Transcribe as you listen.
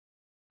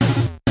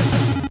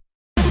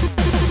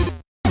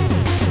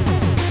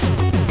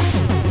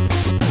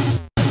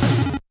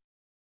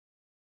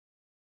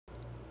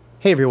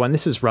Hey everyone,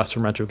 this is Russ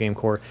from Retro Game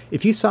Core.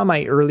 If you saw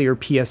my earlier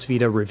PS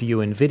Vita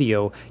review and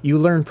video, you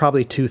learned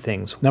probably two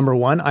things. Number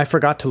one, I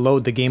forgot to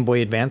load the Game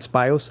Boy Advance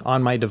BIOS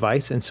on my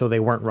device, and so they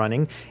weren't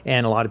running,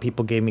 and a lot of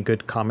people gave me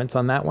good comments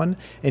on that one.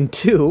 And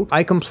two,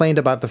 I complained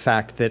about the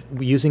fact that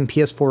using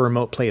PS4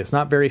 Remote Play is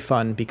not very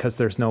fun because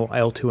there's no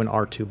L2 and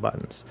R2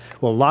 buttons.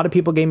 Well, a lot of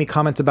people gave me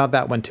comments about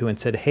that one too and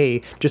said,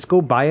 hey, just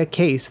go buy a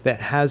case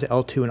that has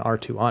L2 and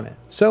R2 on it.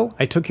 So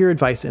I took your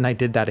advice and I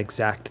did that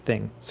exact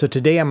thing. So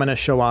today I'm going to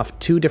show off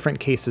two different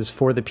cases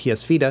for the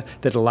PS Vita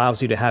that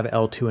allows you to have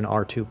L2 and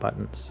R2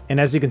 buttons. And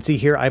as you can see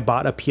here, I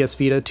bought a PS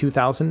Vita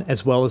 2000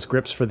 as well as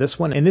grips for this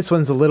one, and this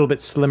one's a little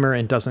bit slimmer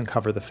and doesn't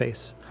cover the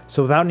face.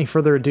 So without any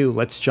further ado,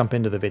 let's jump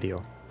into the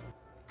video.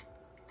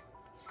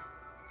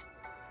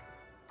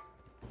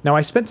 Now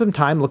I spent some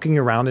time looking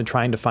around and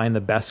trying to find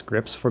the best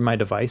grips for my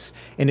device,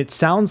 and it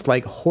sounds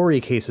like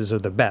Hori cases are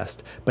the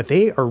best, but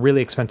they are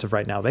really expensive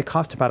right now. They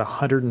cost about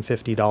 $150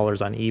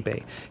 on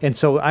eBay, and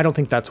so I don't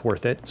think that's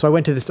worth it. So I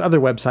went to this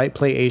other website,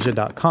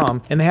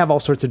 playasia.com, and they have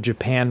all sorts of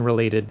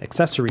Japan-related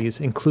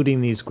accessories,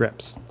 including these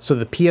grips. So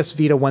the PS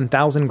Vita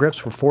 1000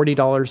 grips were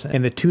 $40,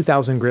 and the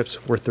 2000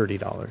 grips were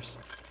 $30.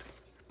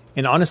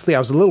 And honestly, I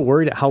was a little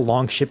worried at how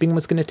long shipping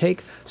was going to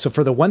take. So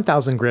for the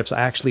 1000 grips, I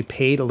actually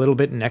paid a little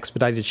bit in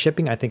expedited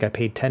shipping. I think I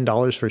paid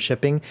 $10 for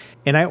shipping.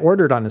 And I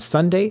ordered on a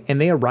Sunday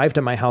and they arrived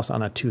at my house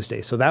on a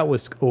Tuesday. So that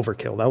was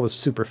overkill. That was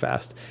super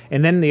fast.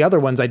 And then the other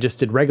ones, I just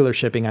did regular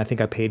shipping. I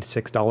think I paid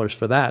 $6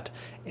 for that.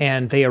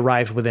 And they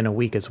arrived within a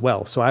week as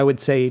well. So I would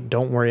say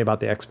don't worry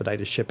about the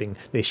expedited shipping.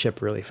 They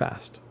ship really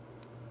fast.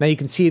 Now you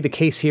can see the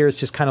case here is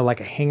just kind of like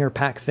a hanger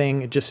pack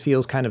thing. It just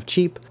feels kind of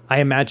cheap. I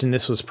imagine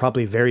this was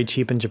probably very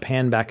cheap in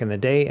Japan back in the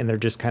day, and they're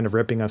just kind of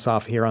ripping us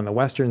off here on the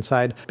Western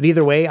side. But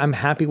either way, I'm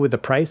happy with the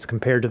price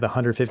compared to the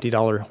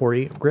 $150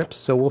 Hori grips,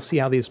 so we'll see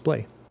how these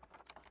play.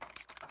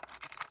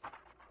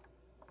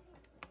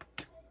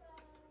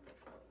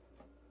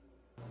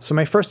 So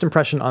my first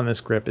impression on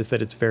this grip is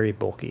that it's very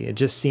bulky. It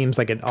just seems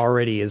like it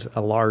already is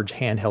a large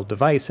handheld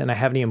device, and I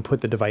haven't even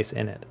put the device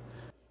in it.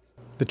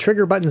 The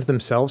trigger buttons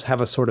themselves have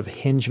a sort of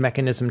hinge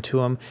mechanism to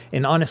them,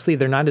 and honestly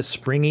they're not as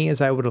springy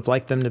as I would have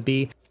liked them to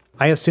be.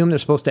 I assume they're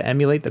supposed to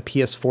emulate the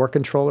PS4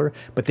 controller,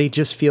 but they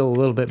just feel a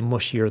little bit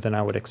mushier than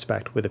I would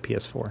expect with a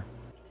PS4.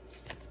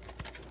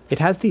 It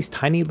has these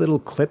tiny little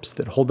clips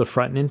that hold the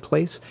front in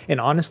place,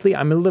 and honestly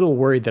I'm a little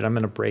worried that I'm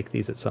going to break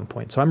these at some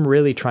point, so I'm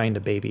really trying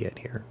to baby it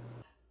here.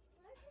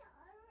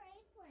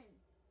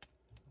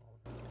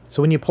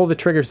 So when you pull the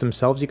triggers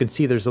themselves, you can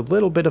see there's a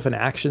little bit of an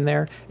action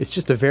there. It's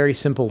just a very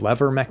simple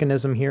lever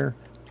mechanism here.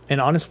 And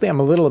honestly, I'm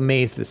a little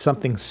amazed that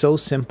something so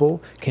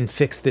simple can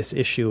fix this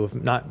issue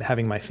of not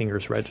having my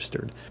fingers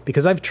registered.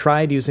 Because I've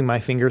tried using my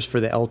fingers for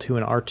the L2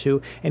 and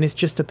R2, and it's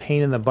just a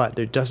pain in the butt.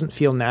 It doesn't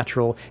feel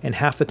natural, and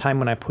half the time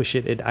when I push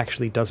it, it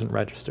actually doesn't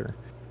register.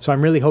 So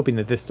I'm really hoping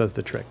that this does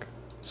the trick.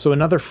 So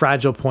another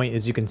fragile point,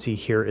 as you can see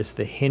here, is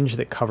the hinge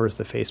that covers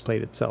the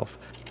faceplate itself.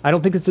 I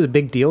don't think this is a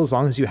big deal as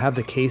long as you have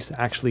the case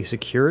actually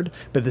secured,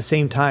 but at the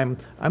same time,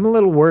 I'm a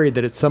little worried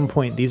that at some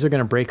point these are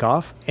going to break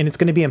off, and it's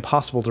going to be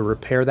impossible to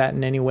repair that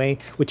in any way,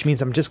 which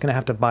means I'm just going to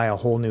have to buy a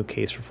whole new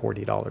case for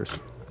 $40.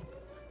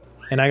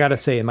 And I gotta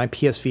say, my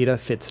PS Vita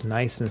fits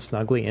nice and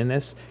snugly in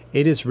this.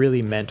 It is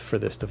really meant for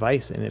this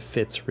device, and it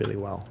fits really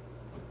well.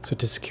 So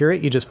to secure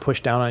it, you just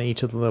push down on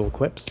each of the little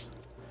clips,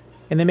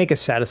 and they make a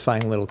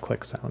satisfying little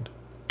click sound.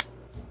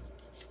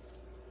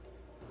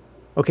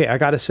 Okay, I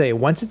gotta say,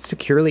 once it's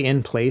securely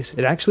in place,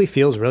 it actually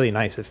feels really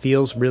nice. It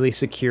feels really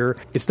secure.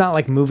 It's not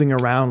like moving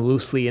around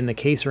loosely in the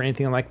case or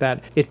anything like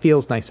that. It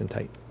feels nice and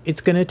tight.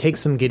 It's gonna take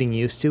some getting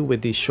used to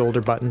with these shoulder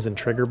buttons and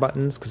trigger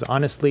buttons, because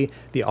honestly,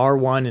 the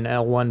R1 and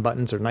L1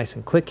 buttons are nice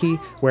and clicky,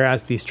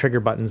 whereas these trigger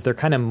buttons, they're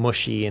kind of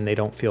mushy and they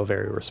don't feel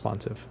very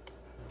responsive.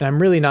 And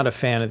I'm really not a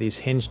fan of these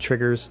hinge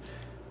triggers.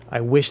 I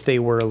wish they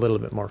were a little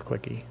bit more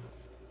clicky.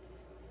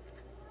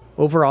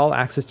 Overall,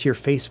 access to your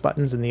face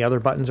buttons and the other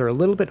buttons are a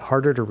little bit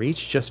harder to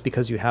reach just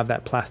because you have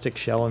that plastic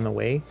shell in the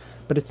way,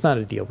 but it's not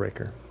a deal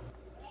breaker.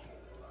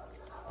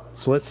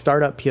 So let's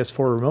start up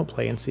PS4 Remote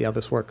Play and see how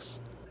this works.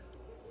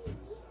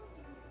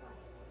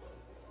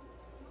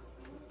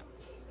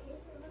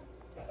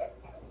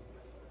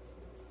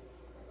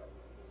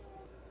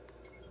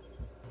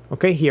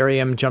 Okay, here I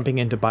am jumping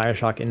into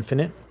BioShock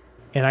Infinite,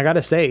 and I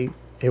gotta say,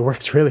 it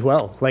works really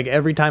well. Like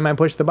every time I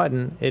push the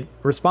button, it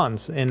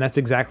responds, and that's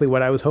exactly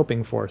what I was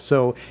hoping for.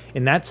 So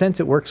in that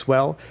sense, it works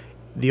well.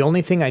 The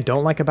only thing I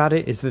don't like about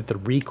it is that the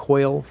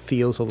recoil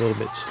feels a little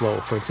bit slow.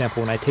 For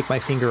example, when I take my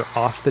finger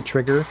off the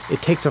trigger,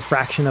 it takes a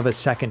fraction of a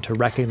second to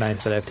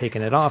recognize that I've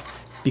taken it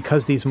off,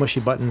 because these mushy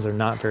buttons are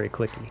not very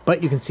clicky.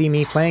 But you can see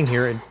me playing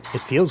here,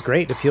 it feels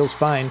great, it feels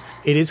fine.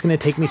 It is going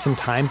to take me some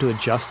time to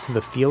adjust to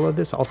the feel of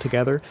this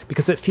altogether,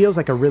 because it feels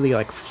like a really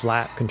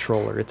flat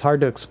controller. It's hard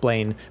to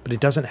explain, but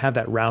it doesn't have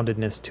that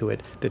roundedness to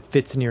it that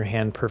fits in your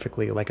hand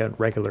perfectly like a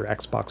regular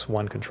Xbox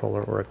One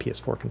controller or a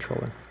PS4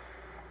 controller.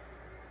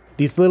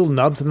 These little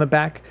nubs in the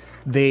back,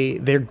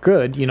 they're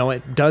good. You know,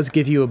 it does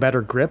give you a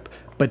better grip,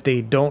 but they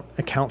don't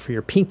account for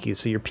your pinkies,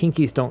 so your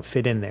pinkies don't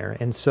fit in there.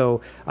 And so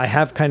I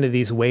have kind of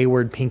these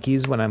wayward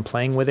pinkies when I'm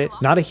playing with it.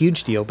 Not a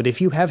huge deal, but if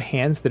you have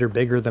hands that are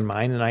bigger than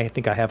mine, and I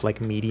think I have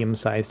like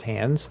medium-sized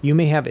hands, you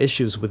may have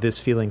issues with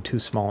this feeling too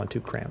small and too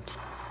cramped.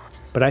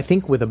 But I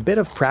think with a bit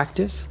of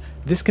practice,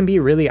 this can be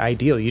really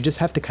ideal. You just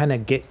have to kind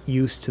of get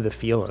used to the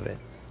feel of it.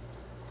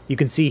 You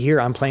can see here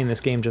I'm playing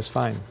this game just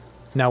fine.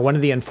 Now, one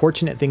of the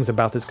unfortunate things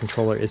about this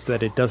controller is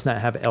that it does not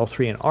have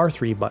L3 and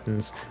R3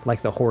 buttons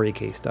like the Hori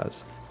case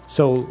does.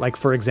 So, like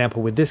for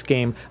example, with this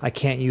game, I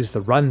can't use the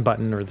run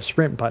button or the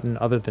sprint button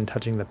other than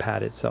touching the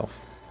pad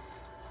itself.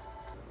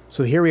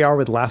 So here we are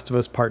with Last of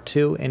Us Part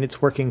 2, and it's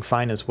working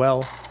fine as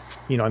well.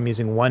 You know, I'm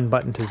using one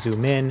button to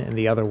zoom in and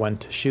the other one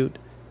to shoot,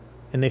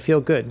 and they feel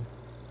good.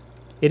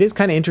 It is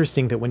kind of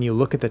interesting that when you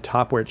look at the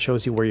top where it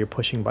shows you where you're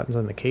pushing buttons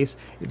on the case,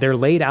 they're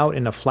laid out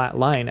in a flat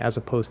line as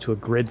opposed to a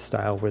grid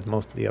style with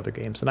most of the other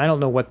games. And I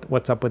don't know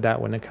what's up with that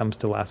when it comes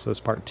to Last of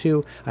Us Part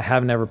 2. I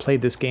have never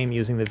played this game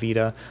using the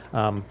Vita,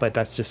 but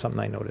that's just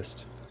something I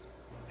noticed.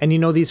 And you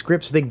know, these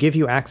grips, they give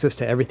you access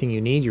to everything you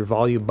need, your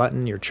volume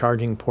button, your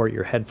charging port,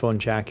 your headphone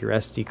jack, your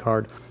SD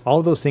card. All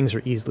of those things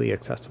are easily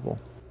accessible.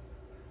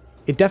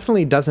 It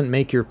definitely doesn't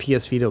make your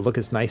PS Vita look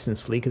as nice and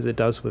sleek as it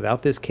does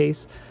without this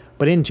case,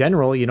 but in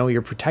general, you know,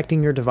 you're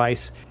protecting your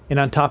device, and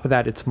on top of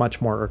that, it's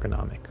much more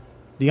ergonomic.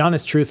 The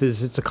honest truth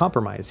is it's a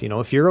compromise. You know,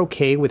 if you're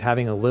okay with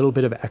having a little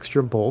bit of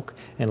extra bulk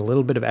and a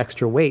little bit of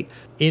extra weight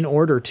in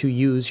order to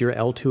use your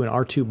L2 and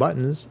R2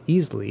 buttons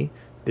easily,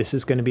 this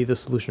is going to be the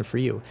solution for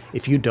you.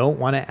 If you don't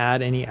want to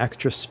add any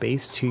extra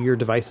space to your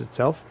device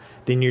itself,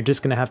 then you're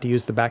just going to have to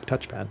use the back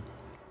touchpad.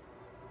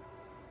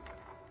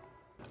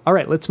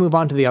 Alright, let's move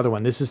on to the other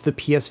one. This is the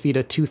PS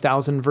Vita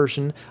 2000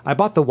 version. I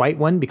bought the white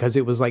one because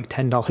it was like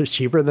 $10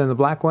 cheaper than the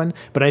black one,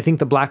 but I think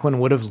the black one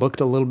would have looked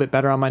a little bit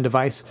better on my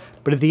device.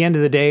 But at the end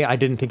of the day, I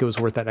didn't think it was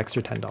worth that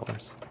extra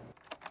 $10.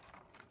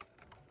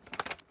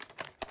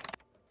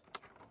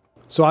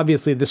 So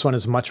obviously this one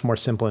is much more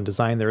simple in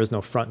design. There is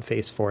no front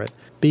face for it.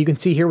 But you can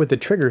see here with the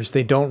triggers,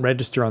 they don't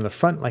register on the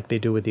front like they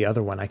do with the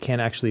other one. I can't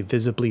actually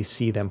visibly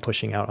see them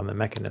pushing out on the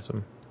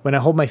mechanism. When I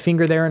hold my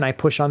finger there and I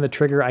push on the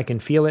trigger, I can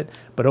feel it,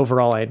 but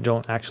overall I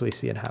don't actually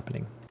see it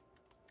happening.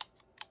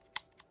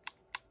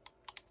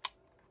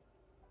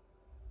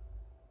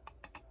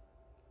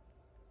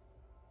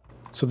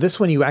 So this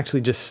one you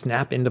actually just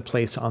snap into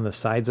place on the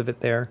sides of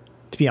it there.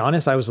 To be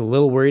honest, I was a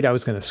little worried I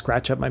was going to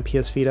scratch up my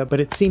PS Vita, but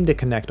it seemed to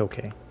connect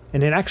okay.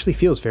 And it actually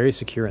feels very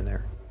secure in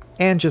there.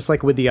 And just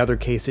like with the other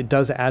case, it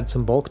does add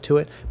some bulk to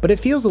it, but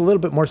it feels a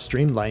little bit more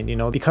streamlined, you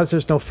know, because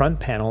there's no front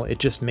panel, it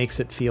just makes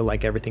it feel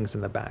like everything's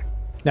in the back.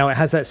 Now it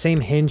has that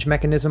same hinge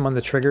mechanism on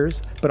the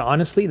triggers, but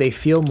honestly they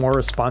feel more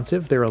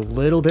responsive. They're a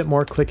little bit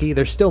more clicky.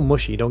 They're still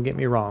mushy, don't get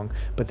me wrong,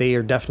 but they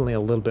are definitely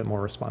a little bit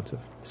more responsive.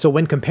 So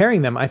when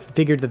comparing them, I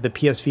figured that the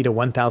PS Vita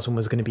 1000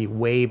 was going to be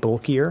way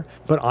bulkier,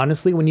 but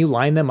honestly when you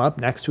line them up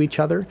next to each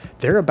other,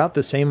 they're about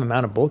the same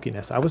amount of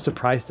bulkiness. I was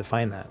surprised to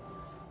find that.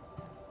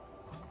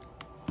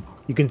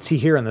 You can see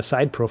here on the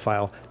side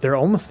profile, they're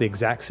almost the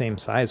exact same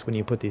size when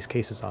you put these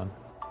cases on.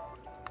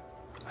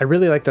 I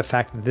really like the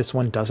fact that this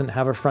one doesn't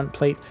have a front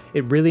plate.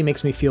 It really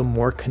makes me feel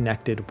more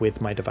connected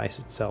with my device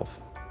itself.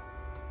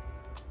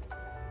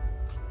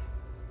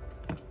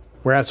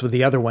 Whereas with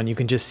the other one, you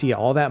can just see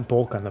all that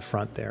bulk on the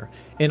front there.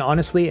 And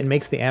honestly, it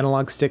makes the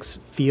analog sticks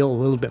feel a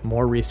little bit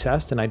more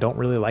recessed, and I don't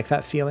really like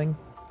that feeling.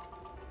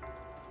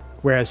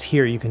 Whereas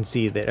here you can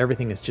see that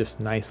everything is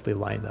just nicely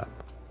lined up.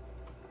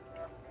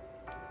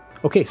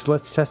 Okay, so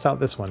let's test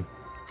out this one.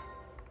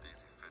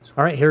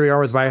 Alright, here we are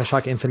with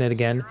BioShock Infinite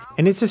again,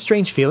 and it's a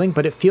strange feeling,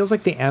 but it feels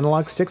like the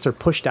analog sticks are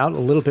pushed out a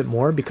little bit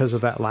more because of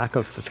that lack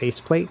of the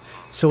faceplate,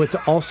 so it's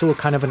also a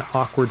kind of an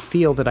awkward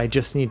feel that I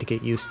just need to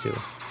get used to.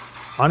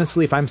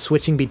 Honestly, if I'm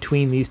switching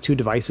between these two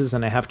devices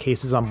and I have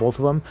cases on both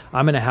of them,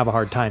 I'm going to have a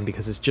hard time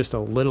because it's just a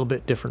little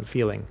bit different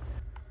feeling.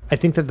 I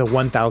think that the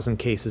 1000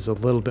 case is a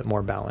little bit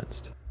more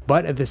balanced.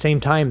 But at the same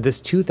time,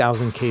 this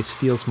 2000 case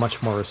feels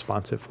much more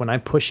responsive. When I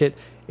push it,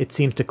 it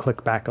seems to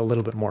click back a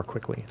little bit more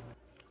quickly.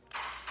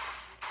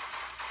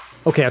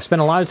 Okay, I've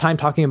spent a lot of time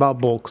talking about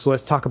bulk, so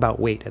let's talk about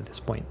weight at this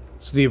point.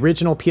 So the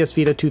original PS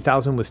Vita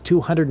 2000 was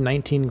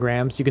 219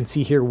 grams. You can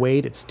see here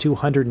weight, it's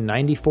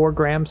 294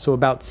 grams, so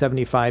about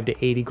 75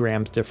 to 80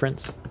 grams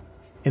difference.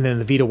 And then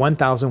the Vita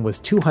 1000 was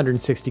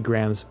 260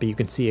 grams, but you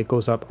can see it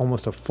goes up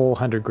almost a full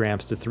 100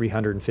 grams to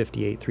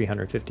 358,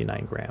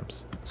 359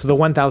 grams. So the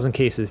 1000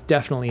 case is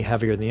definitely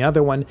heavier than the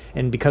other one,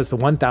 and because the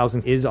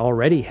 1000 is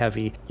already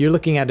heavy, you're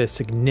looking at a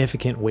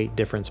significant weight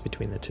difference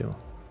between the two.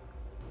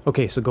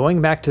 Okay, so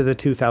going back to the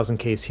 2000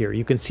 case here,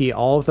 you can see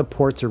all of the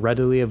ports are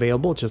readily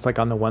available, just like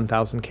on the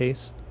 1000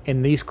 case.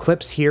 And these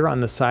clips here on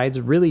the sides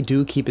really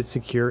do keep it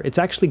secure. It's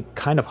actually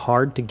kind of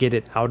hard to get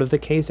it out of the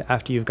case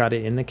after you've got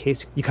it in the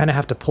case. You kind of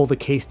have to pull the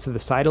case to the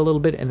side a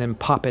little bit and then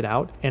pop it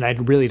out. And I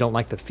really don't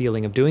like the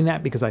feeling of doing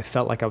that because I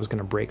felt like I was going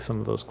to break some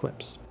of those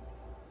clips.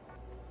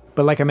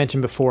 But like I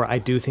mentioned before, I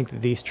do think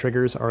that these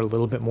triggers are a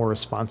little bit more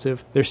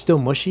responsive. They're still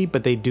mushy,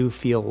 but they do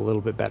feel a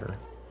little bit better.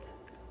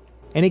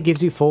 And it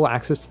gives you full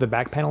access to the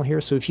back panel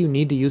here, so if you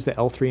need to use the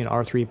L3 and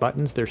R3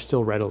 buttons, they're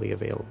still readily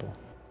available.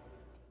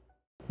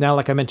 Now,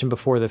 like I mentioned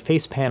before, the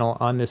face panel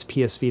on this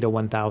PS Vita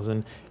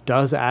 1000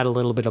 does add a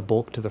little bit of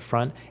bulk to the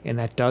front, and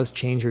that does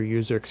change your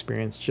user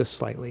experience just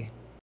slightly.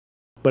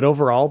 But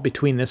overall,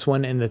 between this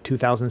one and the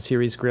 2000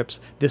 series grips,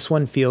 this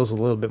one feels a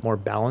little bit more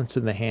balanced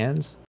in the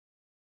hands.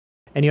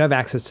 And you have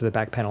access to the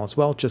back panel as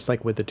well, just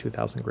like with the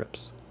 2000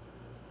 grips.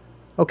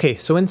 Okay,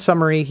 so in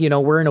summary,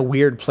 we're in a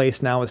weird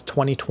place now. It's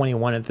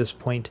 2021 at this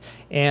point,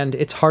 and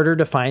it's harder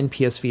to find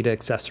PS Vita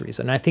accessories.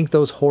 And I think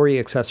those Hori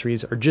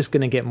accessories are just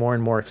going to get more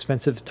and more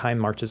expensive as time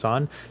marches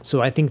on.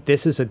 So I think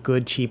this is a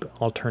good, cheap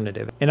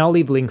alternative. And I'll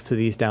leave links to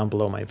these down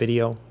below my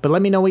video. But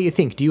let me know what you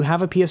think. Do you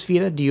have a PS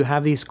Vita? Do you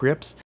have these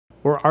grips?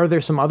 Or are there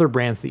some other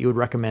brands that you would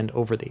recommend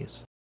over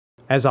these?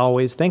 As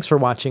always, thanks for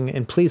watching,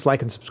 and please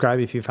like and subscribe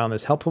if you found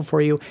this helpful for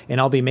you,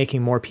 and I'll be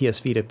making more PS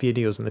Vita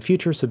videos in the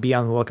future, so be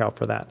on the lookout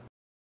for that.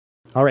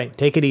 Alright,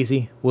 take it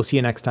easy. We'll see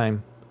you next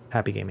time.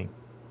 Happy gaming.